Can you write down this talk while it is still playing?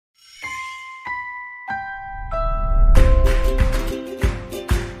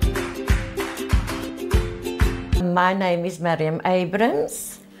My name is Mariam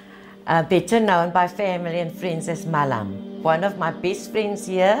Abrahams, better known by family and friends as Malam. One of my best friends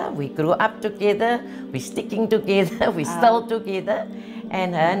here. We grew up together, we're sticking together, we're still together.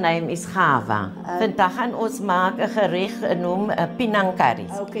 En her name is Gawa. Vandag gaan ons maak 'n gereg genoem Penang Curry.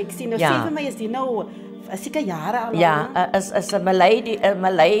 Okay, ek sien nou sê vir my is die nou seker jare al. Ja, is 'n Malay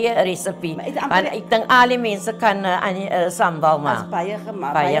recipe. Want ek dink al die mense kan sambal maak. Baie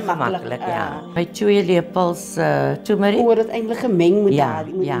gemaklik, ja. By 2 lepels turmeric. Oor dit eintlik gemeng moet Ja,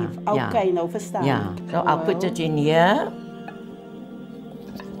 daar. ja, Okay, nou verstaan. Ja, so I'll put it in here.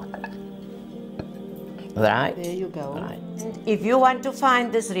 Right. There you go. Right. And if you want to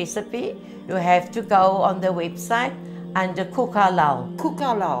find this recipe, you have to go on the website under CookHalaal.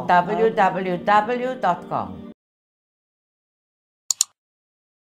 CookHalaal. www.cook.com.